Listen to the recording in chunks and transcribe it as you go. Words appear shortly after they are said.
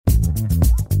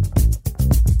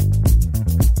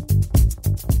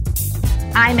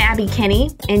I'm Abby Kinney,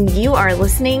 and you are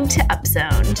listening to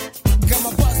Upzoned. Got my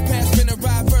bus pass, finna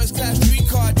ride first class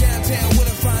streetcar downtown with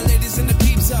the fine ladies in the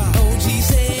peeps are. OG's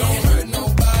head, don't hurt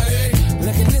nobody.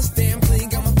 Look at this damn clean,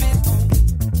 got my fit on.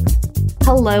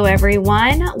 Hello,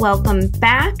 everyone. Welcome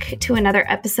back to another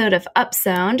episode of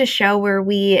Upzoned, a show where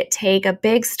we take a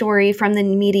big story from the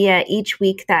media each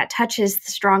week that touches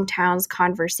the Strong Towns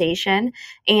conversation,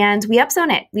 and we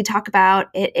upzone it. We talk about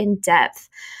it in depth.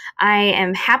 I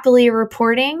am happily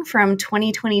reporting from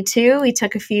 2022. We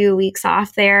took a few weeks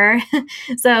off there.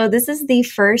 So this is the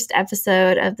first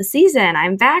episode of the season.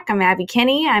 I'm back. I'm Abby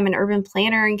Kinney. I'm an urban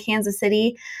planner in Kansas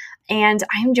City. And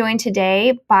I'm joined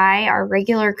today by our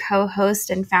regular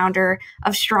co-host and founder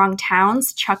of Strong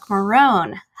Towns, Chuck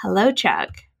Marohn. Hello,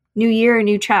 Chuck. New year,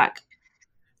 new Chuck.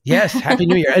 Yes, Happy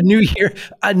New Year. A new year,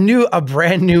 a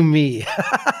brand new me.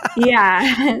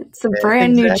 Yeah, it's a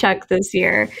brand new Chuck this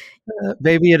year.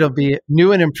 Maybe it'll be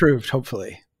new and improved,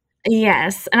 hopefully.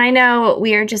 Yes. And I know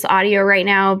we are just audio right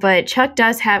now, but Chuck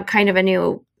does have kind of a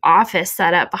new office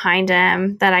set up behind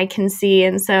him that I can see.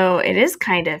 And so it is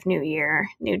kind of new year,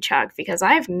 new Chuck, because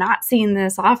I've not seen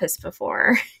this office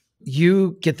before.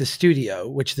 You get the studio,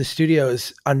 which the studio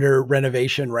is under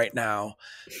renovation right now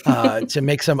to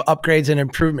make some upgrades and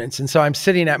improvements. And so I'm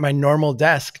sitting at my normal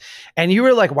desk and you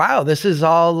were like, wow, this is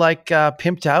all like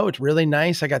pimped out, really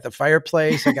nice. I got the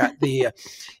fireplace. I got the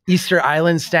Easter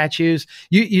Island statues.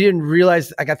 You didn't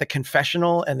realize I got the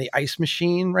confessional and the ice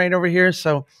machine right over here.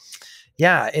 So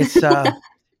yeah, it's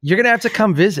you're going to have to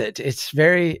come visit. It's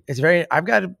very, I've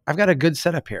got a good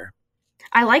setup here.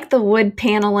 I like the wood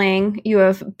paneling. You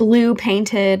have blue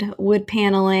painted wood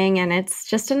paneling, and it's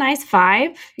just a nice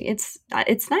vibe. It's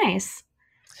nice.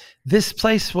 This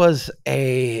place was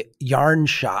a yarn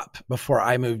shop before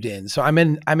I moved in. So I'm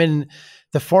in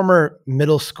the former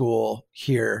middle school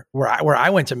here, where I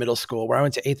went to middle school, where I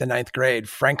went to 8th and 9th grade,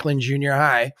 Franklin Junior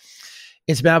High.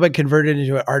 It's now been converted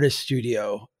into an artist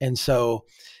studio, and so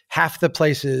half the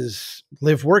places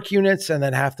live work units, and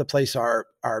then half the place are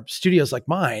studios like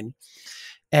mine.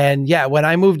 And yeah, when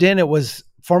I moved in, it was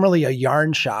formerly a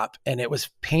yarn shop and it was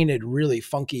painted really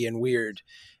funky and weird.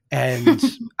 And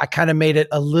I kind of made it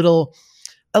a little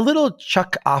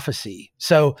Chuck office-y.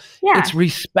 So yeah. It's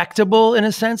respectable in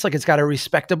a sense, like it's got a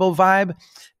respectable vibe,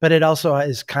 but it also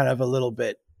is kind of a little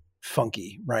bit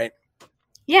funky, right?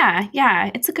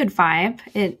 Yeah. It's a good vibe.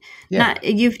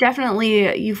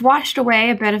 You've washed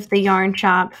away a bit of the yarn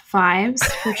shop vibes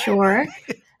for sure.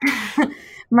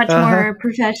 Much more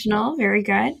professional. Very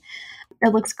good. It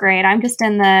looks great. I'm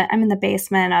in the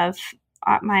basement of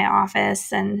my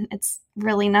office, and it's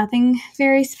really nothing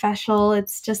very special.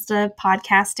 It's just a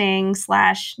podcasting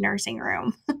 / nursing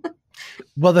room.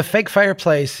 Well, the fake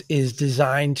fireplace is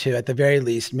designed to, at the very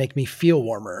least, make me feel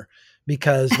warmer,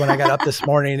 because when I got up this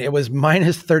morning, it was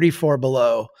minus 34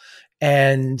 below.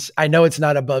 And I know it's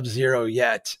not above zero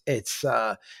yet. It's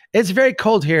very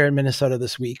cold here in Minnesota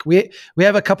this week. We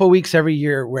have a couple weeks every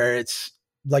year where it's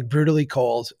like brutally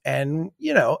cold. And,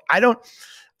 I'm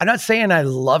not saying I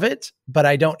love it, but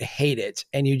I don't hate it.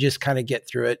 And you just kind of get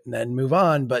through it and then move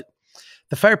on. But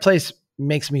the fireplace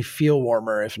makes me feel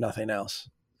warmer, if nothing else.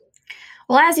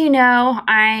 Well, as you know,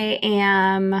 I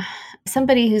am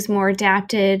somebody who's more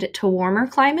adapted to warmer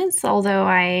climates, although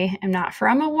I am not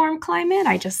from a warm climate.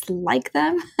 I just like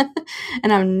them.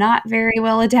 And I'm not very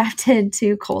well adapted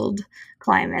to cold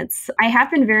climates. I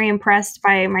have been very impressed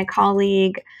by my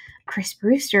colleague, Chris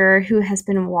Brewster, who has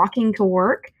been walking to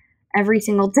work every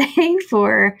single day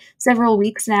for several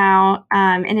weeks now.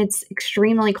 And it's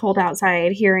extremely cold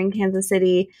outside here in Kansas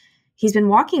City. He's been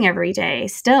walking every day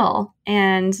still.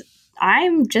 And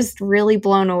I'm just really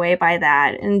blown away by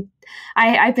that. And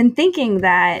I've been thinking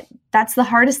that that's the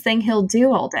hardest thing he'll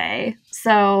do all day.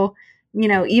 So,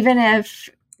 even if,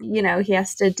 he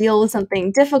has to deal with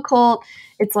something difficult,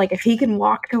 it's like if he can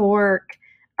walk to work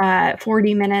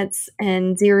 40 minutes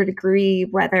in 0 degree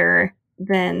weather,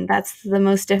 then that's the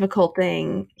most difficult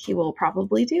thing he will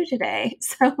probably do today.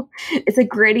 So it's a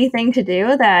gritty thing to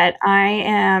do that I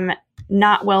am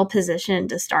not well positioned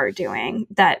to start doing.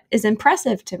 That is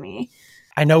impressive to me.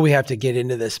 I know we have to get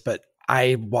into this, but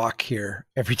I walk here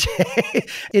every day.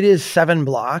 It is 7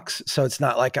 blocks, so it's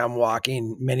not like I'm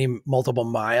walking multiple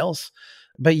miles.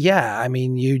 But yeah, I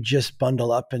mean, you just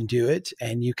bundle up and do it,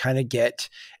 and you kind of get,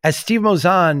 as Steve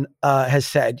Mozan has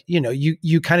said,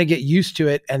 you kind of get used to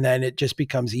it, and then it just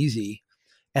becomes easy.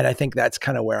 And I think that's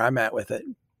kind of where I'm at with it.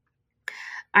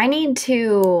 I need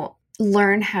to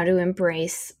learn how to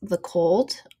embrace the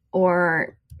cold,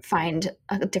 or find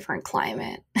a different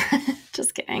climate.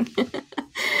 Just kidding.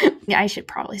 Yeah, I should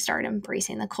probably start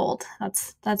embracing the cold.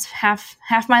 That's half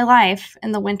my life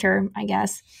in the winter, I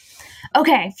guess.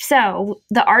 Okay, so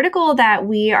the article that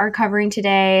we are covering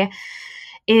today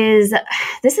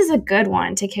this is a good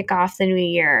one to kick off the new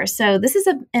year. So this is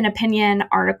an opinion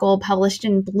article published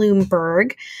in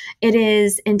Bloomberg. It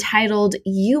is entitled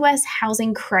U.S.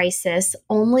 Housing Crisis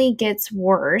Only Gets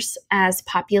Worse as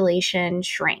Population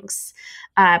Shrinks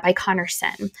by Connor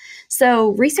Sen. So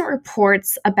recent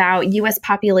reports about U.S.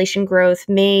 population growth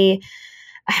may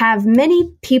have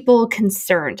many people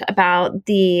concerned about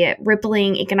the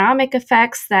rippling economic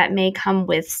effects that may come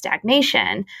with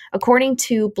stagnation. According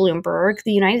to Bloomberg,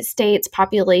 the United States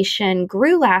population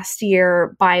grew last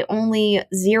year by only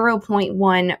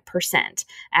 0.1%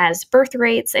 as birth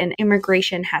rates and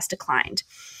immigration has declined.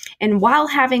 And while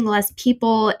having less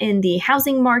people in the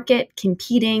housing market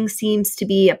competing seems to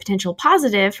be a potential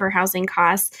positive for housing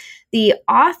costs, the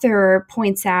author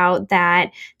points out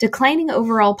that declining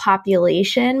overall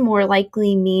population more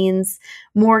likely means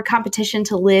more competition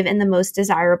to live in the most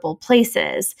desirable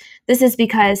places. This is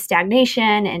because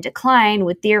stagnation and decline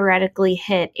would theoretically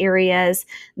hit areas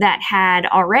that had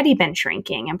already been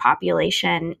shrinking in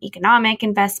population, economic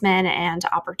investment, and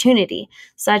opportunity,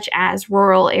 such as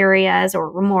rural areas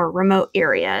or more remote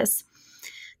areas.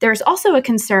 There's also a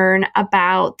concern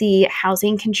about the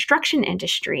housing construction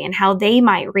industry and how they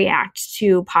might react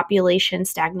to population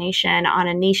stagnation on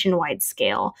a nationwide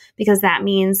scale, because that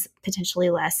means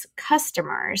potentially less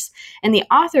customers. And the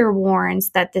author warns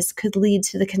that this could lead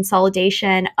to the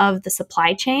consolidation of the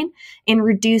supply chain and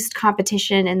reduced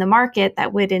competition in the market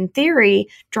that would, in theory,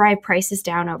 drive prices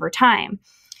down over time.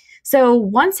 So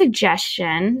one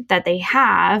suggestion that they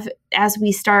have as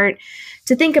we start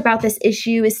to think about this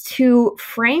issue is to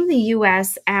frame the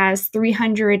U.S. as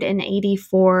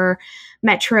 384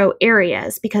 metro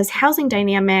areas, because housing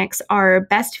dynamics are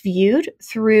best viewed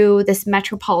through this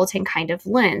metropolitan kind of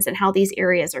lens and how these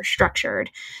areas are structured.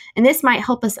 And this might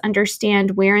help us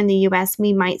understand where in the U.S.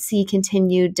 we might see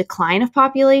continued decline of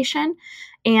population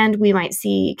and we might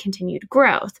see continued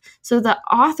growth. So the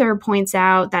author points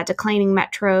out that declining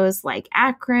metros like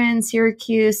Akron,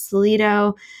 Syracuse,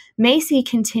 Toledo may see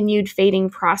continued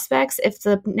fading prospects if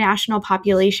the national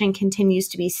population continues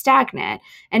to be stagnant.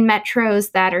 And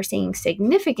metros that are seeing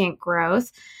significant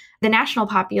growth, the national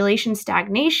population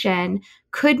stagnation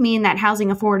could mean that housing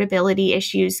affordability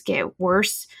issues get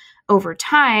worse over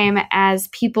time as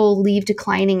people leave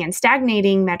declining and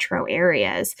stagnating metro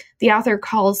areas. The author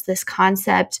calls this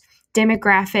concept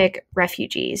demographic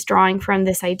refugees, drawing from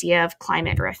this idea of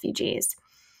climate refugees.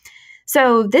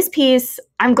 So this piece,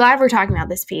 I'm glad we're talking about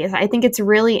this piece. I think it's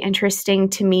really interesting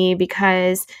to me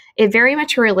because it very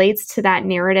much relates to that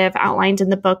narrative outlined in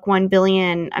the book 1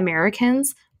 Billion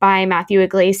Americans by Matthew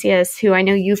Yglesias, who I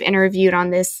know you've interviewed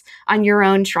on your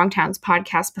own Strong Towns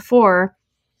podcast before.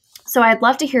 So I'd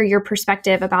love to hear your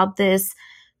perspective about this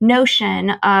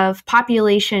notion of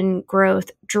population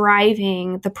growth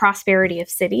driving the prosperity of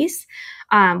cities.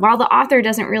 While the author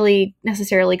doesn't really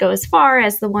necessarily go as far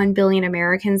as the 1 billion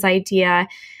Americans idea,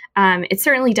 it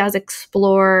certainly does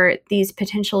explore these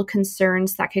potential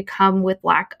concerns that could come with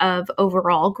lack of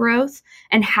overall growth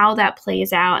and how that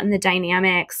plays out in the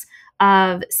dynamics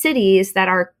of cities that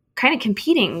are kind of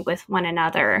competing with one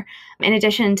another. In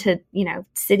addition to,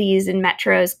 cities and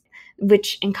metros,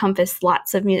 which encompass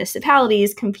lots of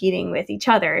municipalities competing with each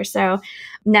other. So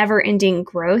never-ending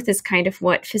growth is kind of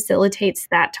what facilitates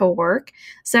that to work.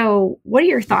 So what are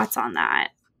your thoughts on that?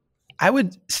 I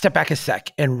would step back a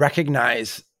sec and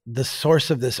recognize the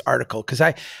source of this article, because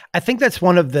I think that's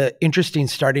one of the interesting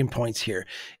starting points here.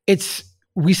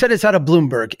 We said it's out of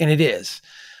Bloomberg, and it is.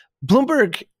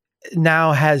 Bloomberg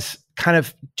now has kind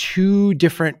of two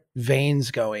different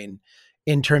veins going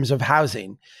in terms of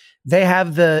housing. They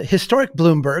have the historic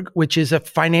Bloomberg, which is a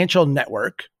financial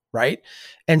network, right?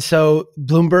 And so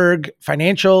Bloomberg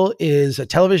Financial is a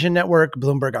television network.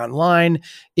 Bloomberg Online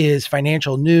is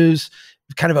financial news,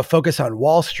 kind of a focus on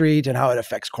Wall Street and how it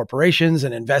affects corporations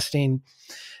and investing.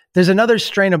 There's another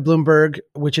strain of Bloomberg,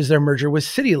 which is their merger with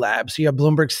City Lab. So you have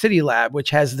Bloomberg City Lab, which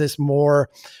has this more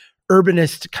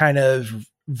urbanist kind of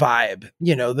vibe,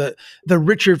 the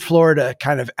Richard Florida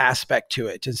kind of aspect to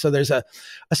it. And so there's a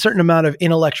certain amount of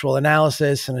intellectual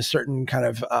analysis and a certain kind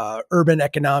of urban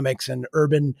economics and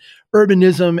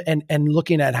urbanism and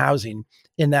looking at housing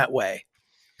in that way.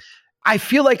 I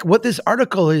feel like what this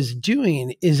article is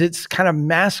doing is it's kind of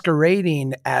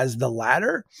masquerading as the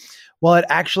latter, while it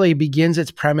actually begins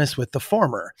its premise with the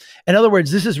former. In other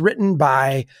words, this is written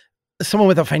by someone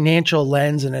with a financial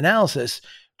lens and analysis,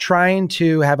 trying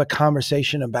to have a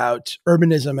conversation about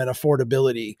urbanism and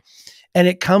affordability. And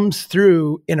it comes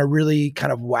through in a really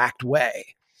kind of whacked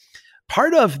way.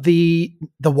 Part of the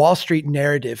Wall Street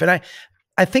narrative, and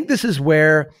I think this is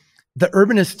where the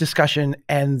urbanist discussion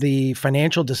and the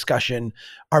financial discussion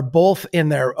are both in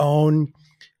their own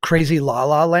crazy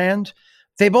la land.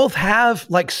 They both have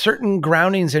like certain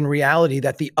groundings in reality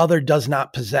that the other does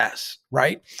not possess,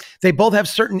 right? They both have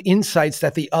certain insights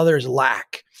that the others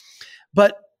lack.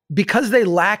 But because they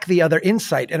lack the other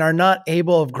insight and are not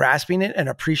able of grasping it and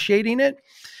appreciating it,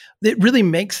 it really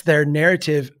makes their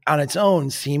narrative on its own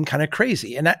seem kind of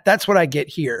crazy. And that's what I get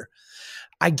here.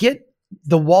 I get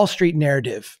the Wall Street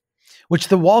narrative, which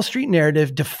the Wall Street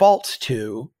narrative defaults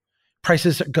to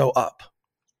prices go up.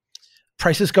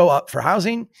 Prices go up for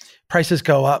housing, prices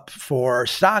go up for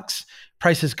stocks,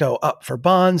 prices go up for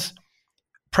bonds,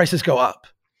 prices go up.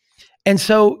 And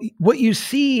so what you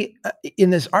see in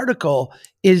this article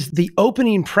is the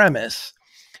opening premise,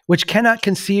 which cannot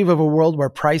conceive of a world where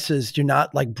prices do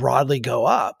not like broadly go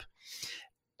up.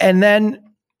 And then,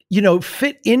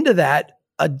 fit into that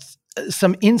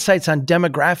some insights on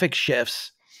demographic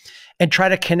shifts and try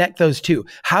to connect those two.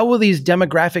 How will these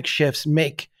demographic shifts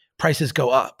make prices go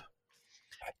up?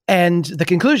 And the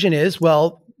conclusion is,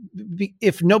 well,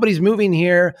 if nobody's moving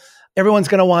here, everyone's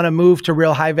going to want to move to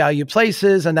real high value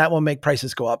places, and that will make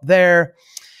prices go up there.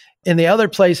 In the other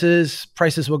places,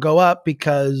 prices will go up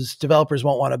because developers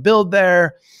won't want to build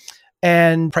there,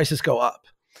 and prices go up.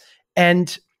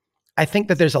 And I think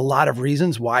that there's a lot of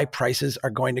reasons why prices are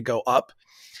going to go up.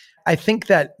 I think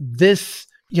that this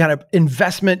kind of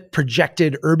investment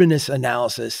projected urbanist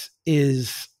analysis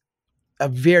is a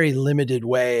very limited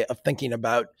way of thinking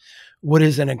about what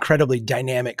is an incredibly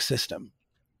dynamic system.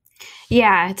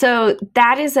 Yeah, so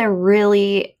that is a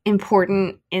really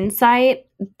important insight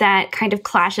that kind of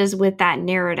clashes with that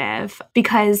narrative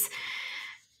because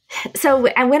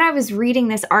and when I was reading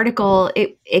this article,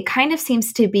 it kind of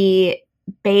seems to be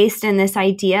based in this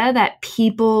idea that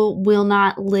people will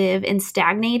not live in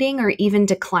stagnating or even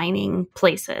declining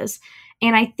places.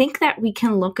 And I think that we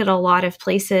can look at a lot of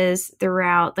places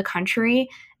throughout the country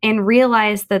and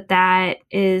realize that that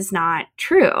is not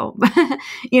true.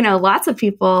 Lots of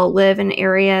people live in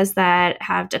areas that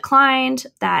have declined,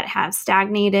 that have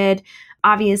stagnated.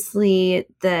 Obviously,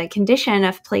 the condition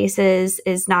of places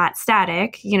is not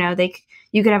static. You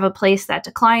could have a place that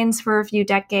declines for a few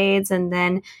decades and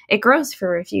then it grows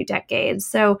for a few decades.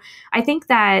 So I think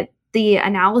that the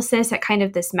analysis at kind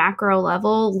of this macro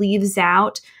level leaves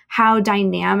out how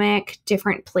dynamic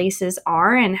different places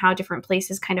are and how different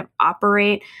places kind of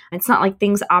operate. It's not like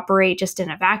things operate just in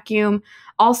a vacuum.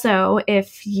 Also,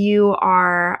 if you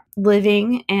are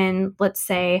living in, let's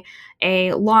say,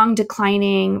 a long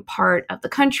declining part of the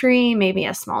country, maybe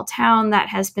a small town that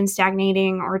has been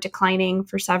stagnating or declining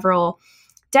for several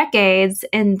decades,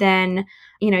 and then,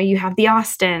 you have the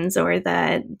Austins or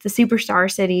the superstar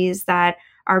cities that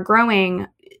are growing,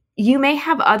 you may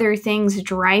have other things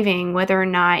driving whether or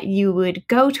not you would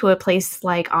go to a place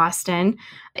like Austin.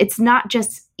 It's not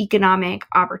just economic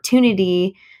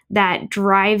opportunity that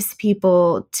drives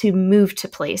people to move to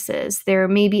places. There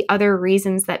may be other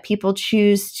reasons that people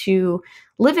choose to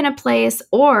live in a place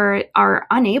or are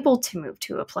unable to move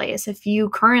to a place. If you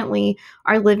currently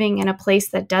are living in a place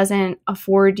that doesn't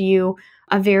afford you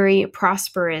a very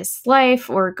prosperous life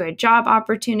or good job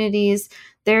opportunities,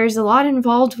 there's a lot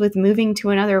involved with moving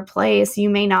to another place. There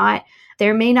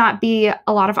may not be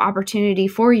a lot of opportunity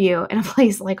for you in a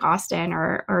place like Austin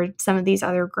or some of these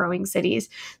other growing cities.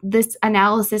 This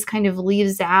analysis kind of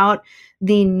leaves out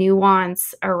the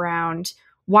nuance around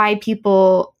why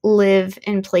people live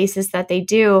in places that they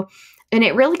do. And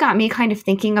it really got me kind of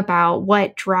thinking about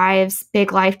what drives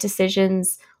big life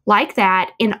decisions like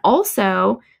that. And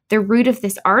also the root of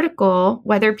this article,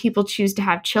 whether people choose to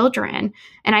have children.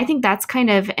 And I think that's kind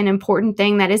of an important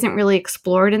thing that isn't really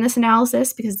explored in this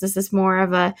analysis because this is more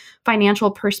of a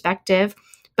financial perspective.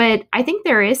 But I think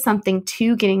there is something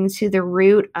to getting to the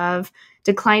root of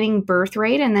declining birth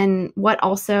rate and then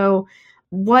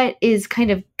what is kind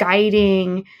of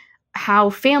guiding how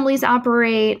families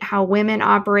operate, how women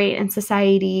operate in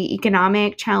society,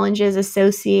 economic challenges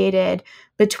associated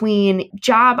between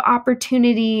job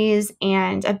opportunities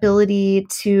and ability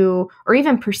to, or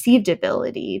even perceived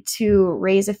ability to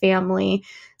raise a family.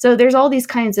 So there's all these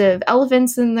kinds of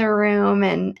elephants in the room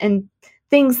and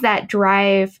things that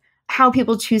drive how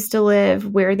people choose to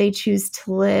live, where they choose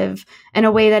to live in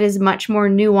a way that is much more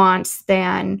nuanced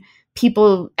than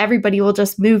everybody will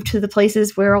just move to the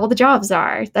places where all the jobs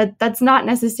are. That's not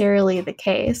necessarily the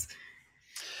case.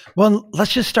 Well,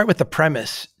 let's just start with the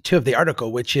premise too of the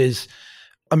article, which is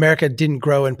America didn't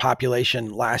grow in population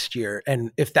last year.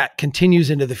 And if that continues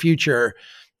into the future,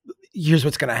 here's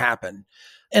what's going to happen.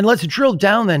 And let's drill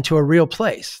down then to a real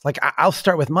place. Like I'll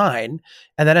start with mine,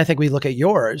 and then I think we look at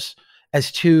yours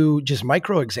as two just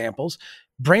micro examples.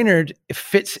 Brainerd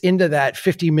fits into that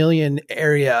 50 million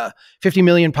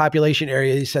population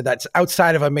area. You said that's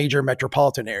outside of a major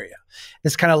metropolitan area.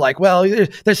 It's kind of like, well,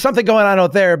 there's something going on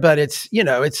out there, but it's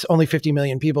only 50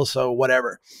 million people, so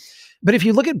whatever. But if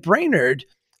you look at Brainerd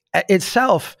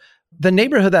itself, the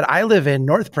neighborhood that I live in,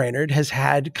 North Brainerd, has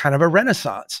had kind of a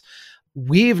renaissance.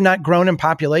 We've not grown in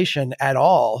population at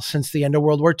all since the end of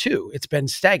World War II. It's been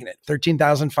stagnant,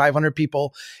 13,500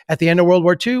 people at the end of World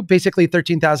War II, basically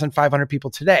 13,500 people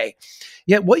today.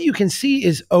 Yet what you can see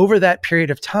is over that period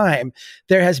of time,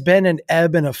 there has been an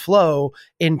ebb and a flow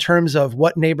in terms of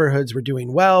what neighborhoods were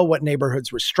doing well, what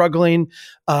neighborhoods were struggling,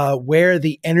 where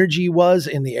the energy was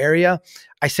in the area.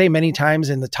 I say many times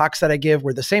in the talks that I give,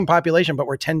 we're the same population, but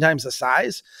we're 10 times the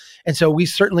size. And so we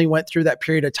certainly went through that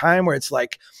period of time where it's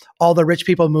like all the rich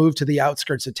people moved to the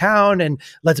outskirts of town and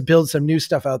let's build some new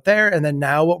stuff out there. And then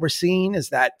now what we're seeing is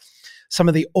that some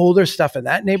of the older stuff in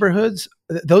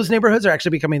those neighborhoods are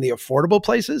actually becoming the affordable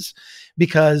places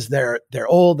because they're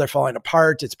old, they're falling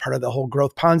apart. It's part of the whole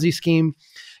growth Ponzi scheme.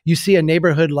 You see a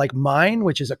neighborhood like mine,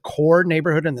 which is a core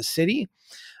neighborhood in the city.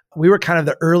 We were kind of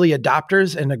the early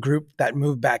adopters in a group that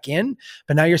moved back in,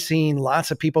 but now you're seeing lots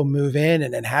of people move in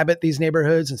and inhabit these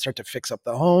neighborhoods and start to fix up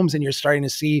the homes, and you're starting to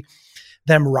see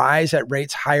them rise at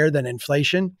rates higher than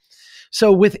inflation.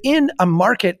 So within a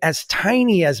market as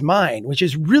tiny as mine, which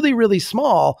is really, really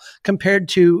small compared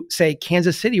to, say,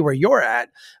 Kansas City, where you're at,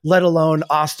 let alone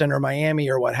Austin or Miami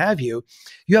or what have you,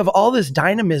 you have all this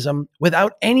dynamism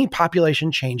without any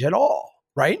population change at all.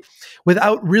 Right?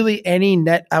 Without really any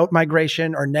net out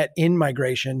migration or net in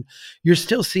migration, you're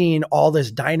still seeing all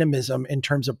this dynamism in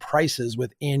terms of prices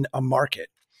within a market.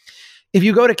 If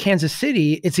you go to Kansas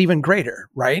City, it's even greater,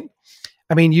 right?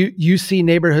 I mean, you see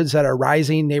neighborhoods that are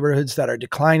rising, neighborhoods that are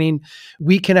declining.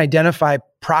 We can identify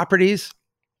properties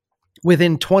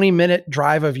within 20-minute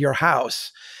drive of your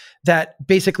house that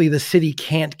basically the city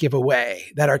can't give away,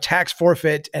 that are tax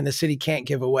forfeit and the city can't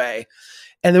give away.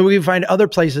 And then we find other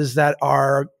places that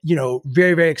are,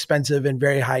 very, very expensive and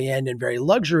very high end and very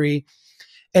luxury.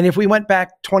 And if we went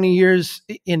back 20 years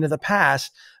into the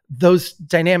past, those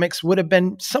dynamics would have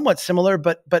been somewhat similar,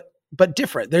 but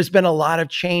different. There's been a lot of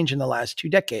change in the last 2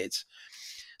 decades.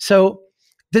 So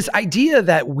this idea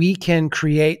that we can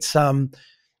create some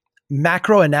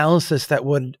macro analysis that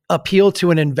would appeal to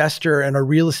an investor in a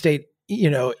real estate,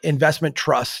 investment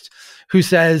trust who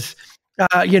says,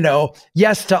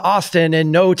 yes to Austin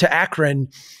and no to Akron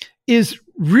is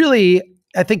really,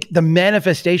 I think, the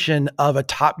manifestation of a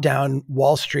top-down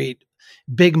Wall Street,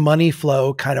 big money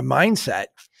flow kind of mindset.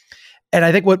 And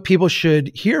I think what people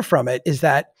should hear from it is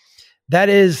that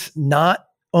is not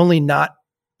only not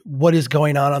what is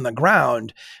going on the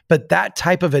ground, but that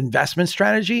type of investment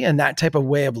strategy and that type of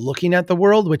way of looking at the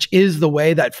world, which is the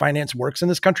way that finance works in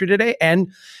this country today.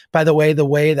 And by the way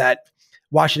that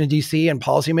Washington, D.C. and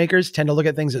policymakers tend to look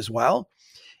at things as well,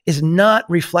 is not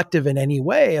reflective in any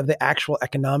way of the actual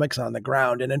economics on the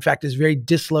ground. And in fact, is very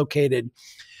dislocated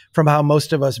from how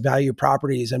most of us value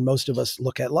properties and most of us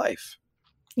look at life.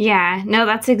 Yeah, no,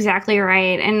 that's exactly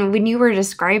right. And when you were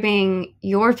describing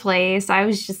your place, I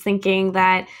was just thinking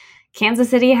that Kansas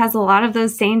City has a lot of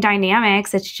those same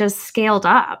dynamics. It's just scaled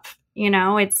up.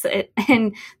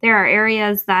 And there are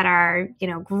areas that are,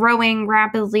 growing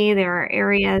rapidly. There are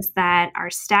areas that are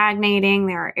stagnating.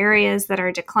 There are areas that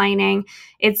are declining.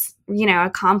 It's,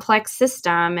 a complex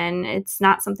system, and it's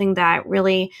not something that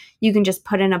really you can just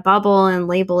put in a bubble and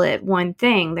label it one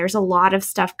thing. There's a lot of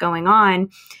stuff going on.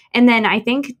 And then I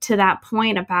think to that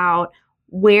point about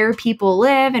where people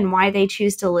live and why they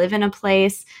choose to live in a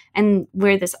place, and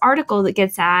where this article that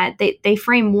gets at, they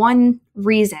frame one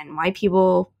reason why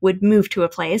people would move to a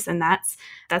place, and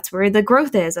that's where the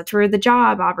growth is, that's where the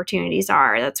job opportunities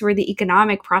are, that's where the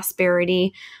economic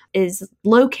prosperity is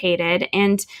located.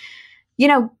 And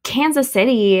Kansas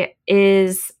City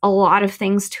is a lot of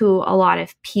things to a lot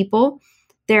of people.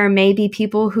 There may be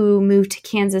people who move to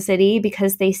Kansas City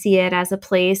because they see it as a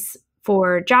place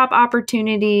for job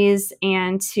opportunities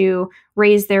and to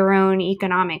raise their own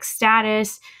economic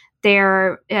status.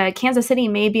 Kansas City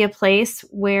may be a place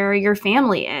where your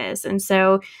family is. And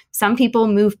so some people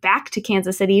move back to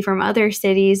Kansas City from other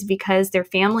cities because their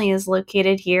family is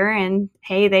located here, and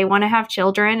hey, they want to have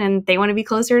children and they want to be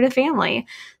closer to family.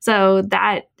 So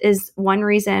that is one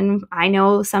reason. I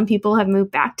know some people have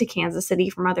moved back to Kansas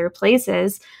City from other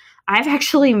places. I've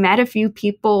actually met a few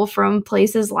people from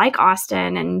places like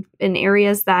Austin and in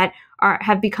areas that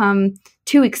have become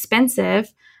too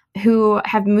expensive who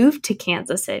have moved to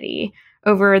Kansas City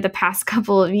over the past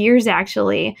couple of years,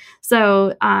 actually.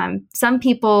 So some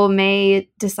people may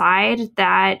decide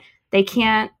that they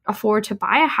can't afford to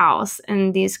buy a house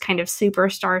in these kind of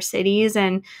superstar cities,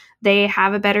 and they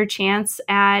have a better chance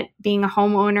at being a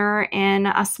homeowner in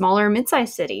a smaller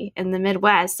mid-sized city in the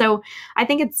Midwest. So I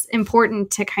think it's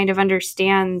important to kind of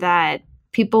understand that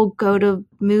people go to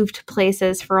move to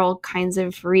places for all kinds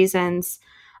of reasons.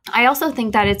 I also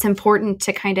think that it's important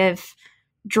to kind of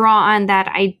draw on that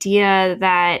idea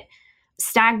that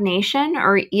stagnation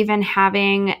or even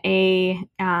having a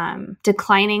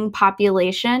declining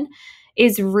population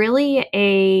is really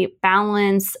a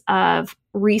balance of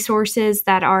resources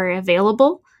that are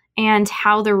available and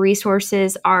how the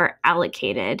resources are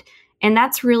allocated. And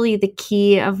that's really the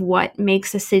key of what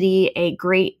makes a city a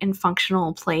great and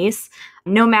functional place,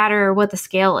 no matter what the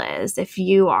scale is. If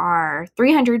you are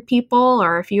 300 people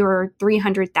or if you are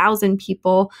 300,000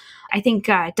 people, I think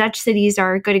Dutch cities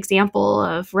are a good example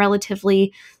of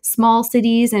relatively small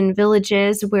cities and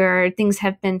villages where things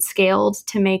have been scaled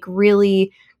to make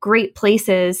really great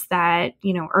places that,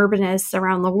 urbanists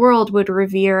around the world would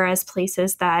revere as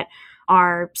places that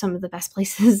are some of the best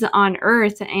places on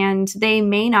earth, and they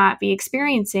may not be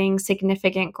experiencing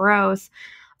significant growth.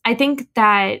 I think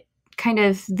that kind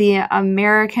of the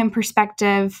American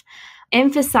perspective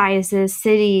emphasizes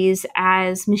cities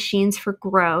as machines for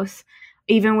growth.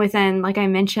 Even within, like I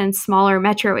mentioned, smaller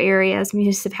metro areas,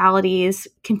 municipalities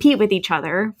compete with each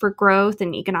other for growth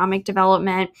and economic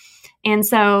development. And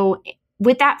so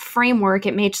with that framework,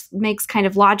 it makes kind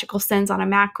of logical sense on a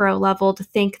macro level to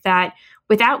think that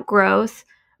without growth,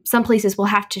 some places will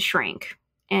have to shrink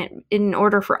in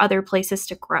order for other places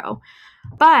to grow.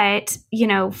 But,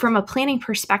 from a planning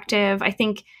perspective, I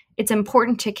think it's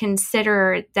important to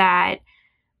consider that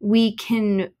we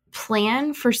can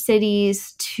plan for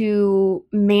cities to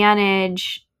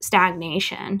manage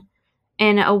stagnation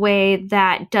in a way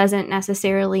that doesn't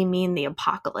necessarily mean the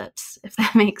apocalypse, if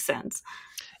that makes sense.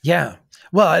 Yeah.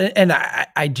 Well, and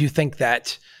I do think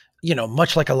that,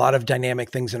 much like a lot of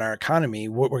dynamic things in our economy,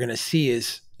 what we're going to see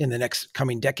is in the next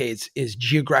coming decades is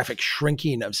geographic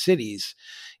shrinking of cities,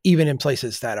 even in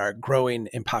places that are growing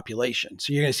in population.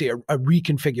 So you're going to see a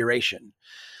reconfiguration.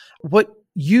 What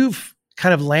you've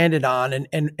kind of landed on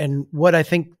and what I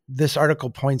think this article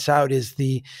points out is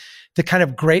the kind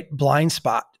of great blind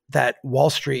spot that Wall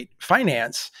Street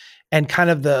finance and kind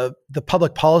of the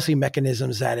public policy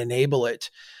mechanisms that enable it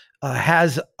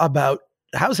has about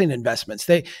housing investments.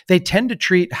 They tend to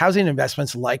treat housing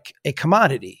investments like a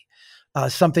commodity,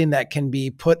 something that can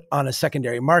be put on a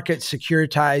secondary market,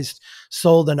 securitized,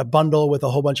 sold in a bundle with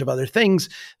a whole bunch of other things,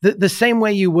 the same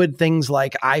way you would things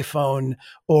like iPhone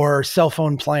or cell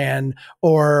phone plan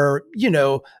or,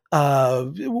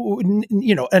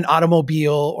 an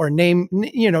automobile or name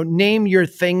your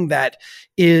thing that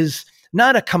is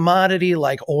not a commodity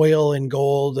like oil and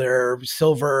gold or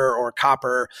silver or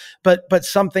copper, but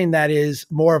something that is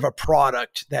more of a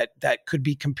product that could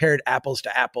be compared apples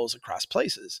to apples across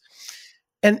places.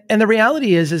 And the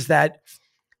reality is that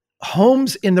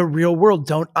homes in the real world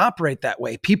don't operate that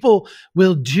way. People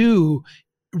will do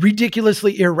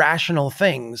ridiculously irrational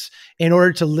things in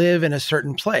order to live in a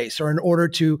certain place or in order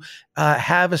to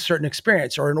have a certain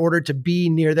experience or in order to be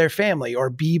near their family or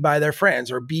be by their friends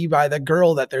or be by the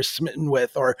girl that they're smitten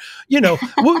with or,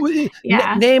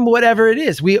 Yeah. name whatever it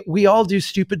is. We all do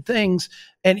stupid things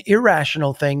and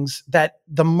irrational things that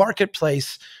the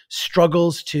marketplace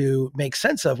struggles to make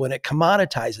sense of when it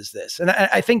commoditizes this. And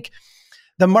I think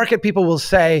the market people will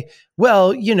say,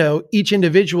 well, each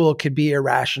individual could be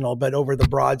irrational, but over the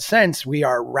broad sense, we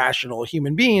are rational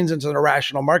human beings. And it's an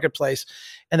irrational marketplace.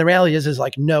 And the reality is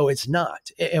like, no, it's not.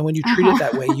 And when you treat it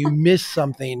that way, you miss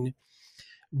something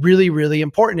really, really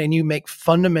important. And you make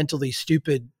fundamentally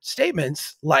stupid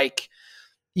statements like,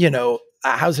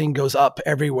 housing goes up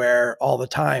everywhere all the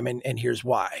time. And here's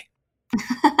why.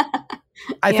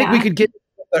 I think we could get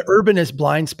the urbanist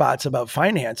blind spots about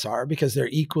finance are because they're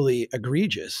equally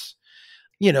egregious.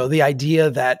 The idea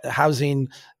that housing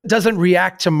doesn't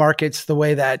react to markets the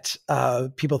way that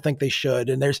people think they should.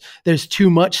 And there's too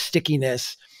much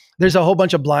stickiness. There's a whole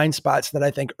bunch of blind spots that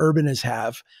I think urbanists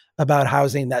have about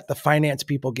housing that the finance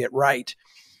people get right.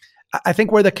 I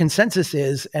think where the consensus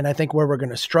is, and I think where we're going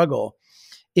to struggle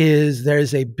is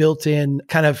there's a built-in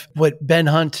kind of what Ben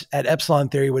Hunt at Epsilon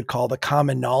Theory would call the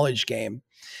common knowledge game.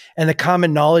 And the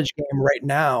common knowledge game right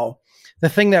now, the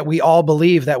thing that we all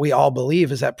believe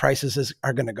is that prices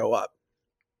are going to go up.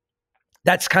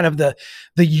 That's kind of the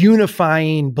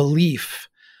unifying belief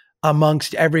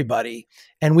amongst everybody.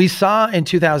 And we saw in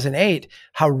 2008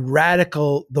 how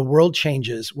radical the world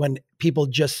changes when people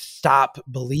just stop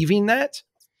believing that,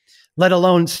 let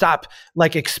alone stop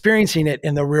like experiencing it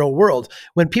in the real world.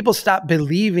 When people stop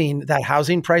believing that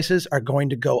housing prices are going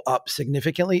to go up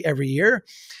significantly every year,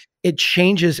 it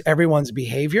changes everyone's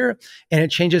behavior and it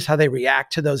changes how they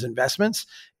react to those investments.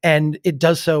 And it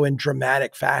does so in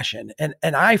dramatic fashion. And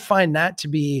I find that to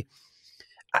be,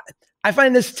 I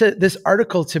find this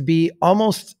article to be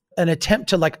almost an attempt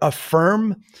to like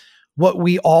affirm what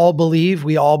we all believe,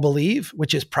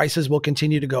 which is prices will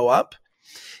continue to go up,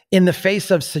 in the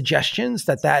face of suggestions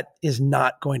that is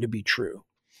not going to be true.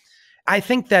 I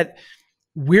think that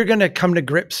we're going to come to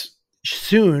grips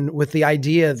soon with the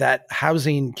idea that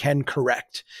housing can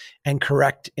correct and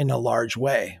correct in a large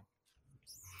way.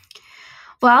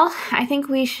 Well, I think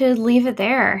we should leave it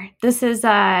there. This is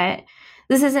an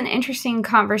interesting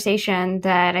conversation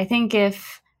that I think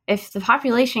if the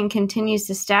population continues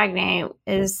to stagnate,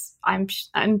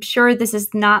 I'm sure this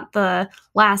is not the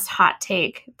last hot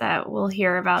take that we'll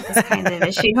hear about this kind of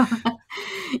issue.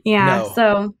 Yeah. No.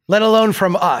 So let alone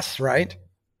from us, right?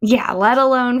 Yeah, let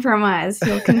alone from us.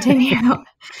 You'll continue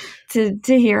to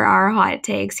hear our hot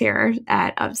takes here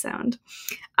at Upzoned.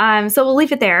 So we'll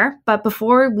leave it there. But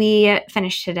before we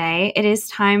finish today, it is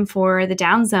time for the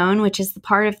Down Zone, which is the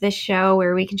part of this show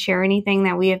where we can share anything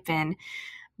that we have been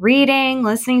reading,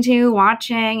 listening to,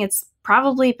 watching. It's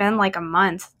probably been like a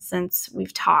month since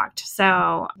we've talked.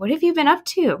 So what have you been up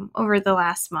to over the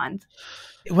last month?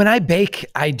 When I bake,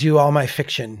 I do all my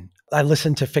fiction. I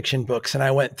listen to fiction books and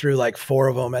I went through like 4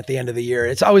 of them at the end of the year.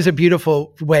 It's always a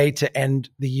beautiful way to end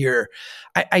the year.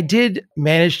 I did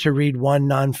manage to read one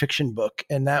nonfiction book,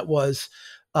 and that was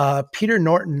Peter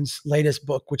Norton's latest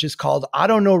book, which is called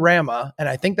Autonorama. And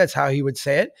I think that's how he would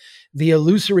say it. The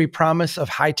Illusory Promise of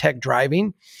High-Tech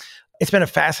Driving. It's been a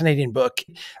fascinating book.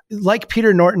 Like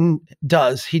Peter Norton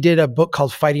does, he did a book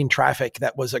called Fighting Traffic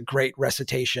that was a great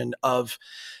recitation of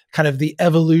kind of the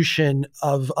evolution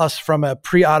of us from a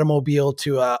pre-automobile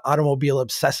to a automobile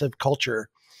obsessive culture.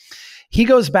 He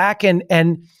goes back and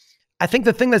I think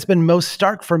the thing that's been most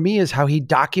stark for me is how he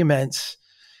documents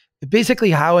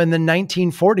basically how in the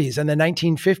 1940s and the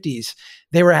 1950s,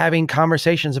 they were having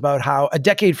conversations about how a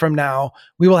decade from now,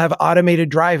 we will have automated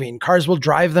driving. Cars will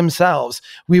drive themselves.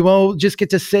 We won't just get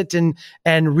to sit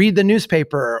and read the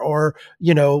newspaper or,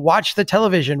 watch the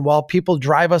television while people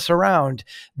drive us around.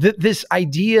 This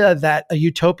idea that a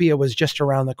utopia was just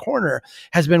around the corner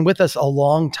has been with us a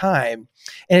long time.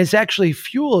 And it's actually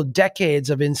fueled decades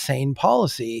of insane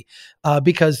policy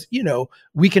because,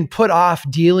 we can put off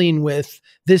dealing with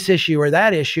this issue or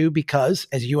that issue because,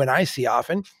 as you and I see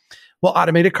often, well,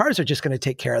 automated cars are just going to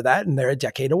take care of that and they're a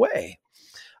decade away.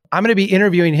 I'm going to be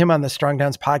interviewing him on the Strong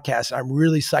Downs podcast. I'm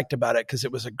really psyched about it because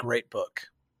it was a great book.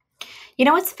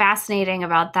 What's fascinating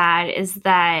about that is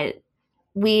that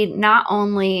we not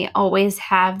only always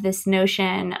have this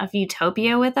notion of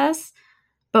utopia with us,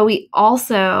 but we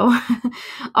also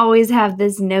always have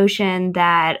this notion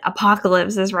that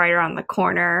apocalypse is right around the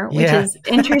corner, which is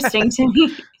interesting to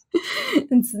me.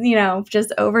 It's,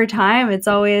 just over time, it's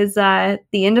always the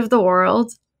end of the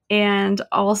world and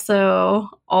also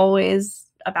always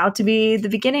about to be the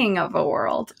beginning of a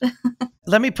world.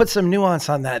 Let me put some nuance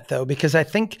on that, though, because I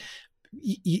think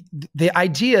the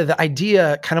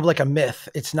idea kind of like a myth,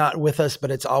 it's not with us,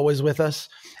 but it's always with us.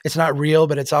 It's not real,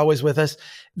 but it's always with us.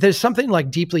 There's something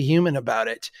like deeply human about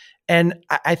it. And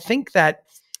I think that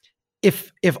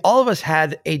if all of us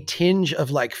had a tinge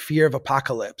of like fear of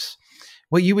apocalypse,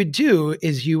 what you would do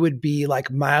is you would be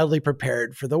like mildly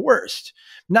prepared for the worst,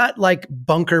 not like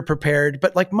bunker prepared,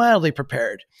 but like mildly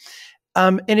prepared.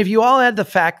 And if you all had the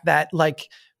fact that like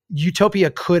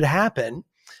utopia could happen,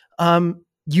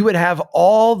 you would have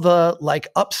all the like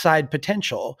upside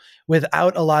potential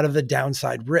without a lot of the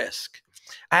downside risk.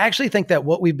 I actually think that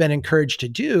what we've been encouraged to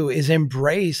do is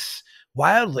embrace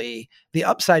wildly the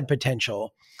upside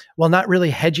potential while not really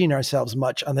hedging ourselves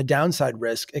much on the downside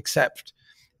risk, except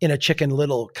in a Chicken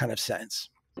Little kind of sense.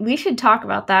 We should talk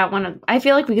about that one. I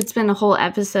feel like we could spend a whole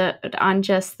episode on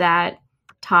just that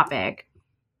topic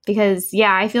because,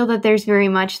 I feel that there's very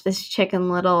much this Chicken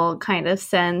Little kind of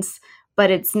sense,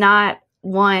 but it's not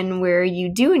one where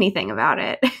you do anything about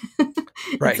it.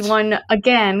 Right. It's one,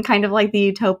 again, kind of like the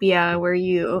utopia where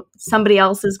somebody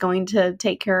else is going to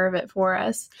take care of it for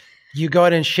us. You go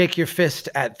out and shake your fist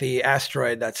at the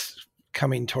asteroid that's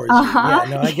coming towards you. Yeah,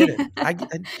 no, I get it. I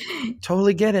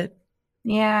totally get it.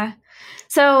 Yeah.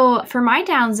 So for my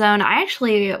down zone, I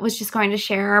actually was just going to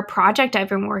share a project I've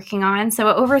been working on. So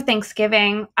over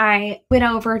Thanksgiving, I went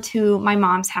over to my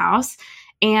mom's house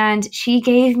and she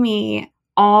gave me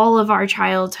all of our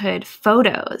childhood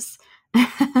photos,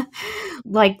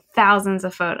 like thousands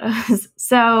of photos.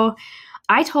 So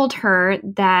I told her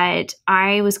that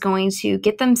I was going to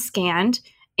get them scanned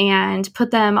and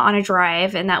put them on a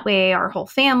drive, and that way our whole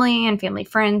family and family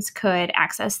friends could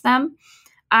access them.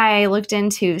 I looked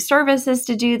into services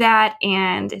to do that,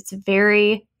 and it's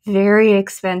very, very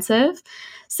expensive.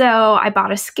 So I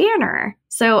bought a scanner.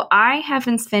 So I have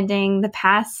been spending the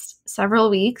past several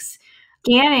weeks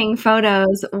scanning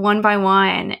photos one by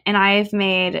one, and I've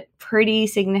made pretty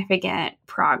significant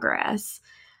progress.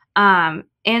 And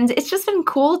it's just been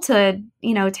cool to,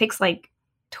 it takes like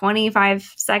 25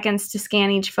 seconds to scan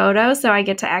each photo. So I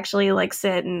get to actually like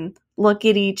sit and look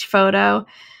at each photo.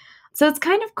 So it's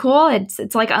kind of cool.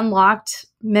 It's like unlocked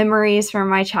memories from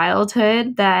my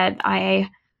childhood that I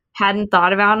hadn't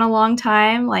thought about in a long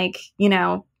time, like,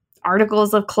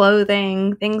 articles of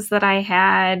clothing, things that I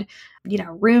had,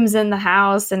 rooms in the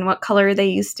house and what color they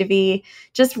used to be,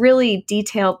 just really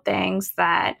detailed things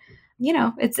that,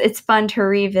 it's fun to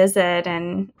revisit.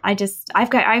 And I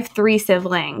have 3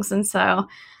 siblings, and so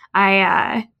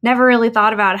I never really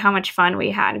thought about how much fun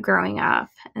we had growing up.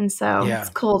 And so Yeah. it's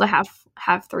cool to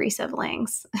have 3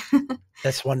 siblings.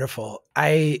 That's wonderful.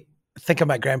 I think of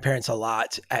my grandparents a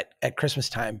lot at Christmas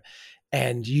time,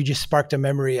 and you just sparked a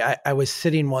memory. I was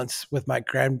sitting once with my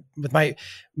grandpa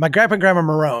and grandma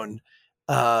Marone,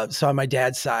 so on my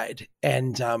dad's side,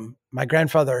 and my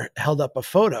grandfather held up a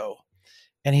photo,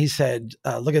 and he said,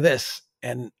 "Look at this."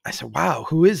 And I said, "Wow,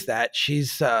 who is that?"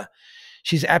 She's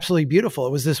absolutely beautiful.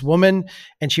 It was this woman,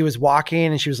 and she was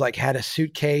walking, and she was like, had a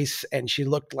suitcase, and she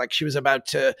looked like she was about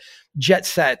to jet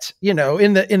set, in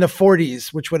the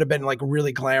 40s, which would have been like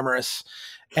really glamorous.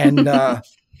 And,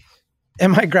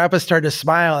 and my grandpa started to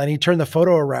smile, and he turned the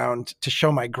photo around to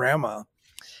show my grandma.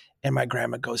 And my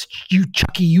grandma goes,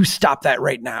 Chucky, you stop that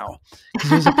right now.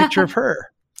 Because it was a picture of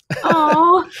her.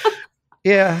 Oh,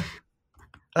 yeah.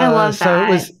 I love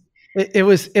that. So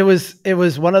it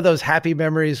was one of those happy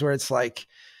memories where it's like,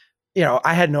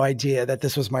 I had no idea that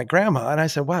this was my grandma. And I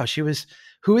said, wow,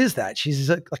 who is that? She's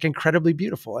like incredibly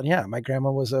beautiful. And yeah, my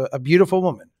grandma was a beautiful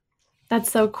woman. That's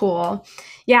so cool.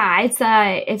 Yeah, it's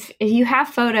if you have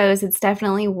photos, it's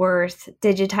definitely worth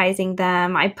digitizing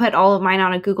them. I put all of mine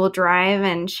on a Google Drive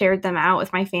and shared them out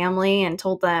with my family and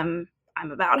told them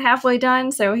I'm about halfway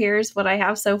done, so here's what I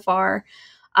have so far.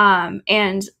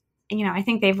 And I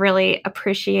think they've really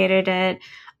appreciated it.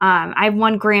 I have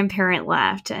one grandparent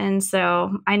left, and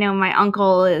so I know my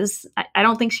uncle I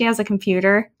don't think she has a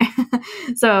computer.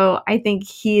 So I think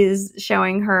he is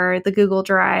showing her the Google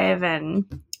Drive, and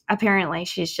apparently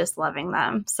she's just loving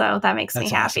them. So that makes me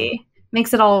happy. Awesome.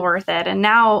 Makes it all worth it. And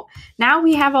now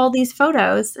we have all these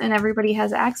photos and everybody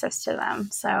has access to them.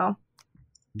 So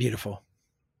beautiful.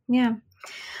 Yeah.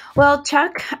 Well,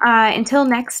 Chuck, until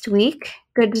next week,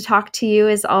 good to talk to you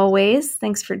as always.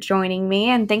 Thanks for joining me.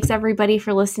 And thanks everybody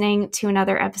for listening to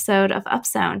another episode of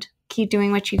Upzoned. Keep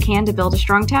doing what you can to build a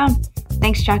strong town.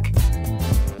 Thanks, Chuck.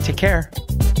 Take care.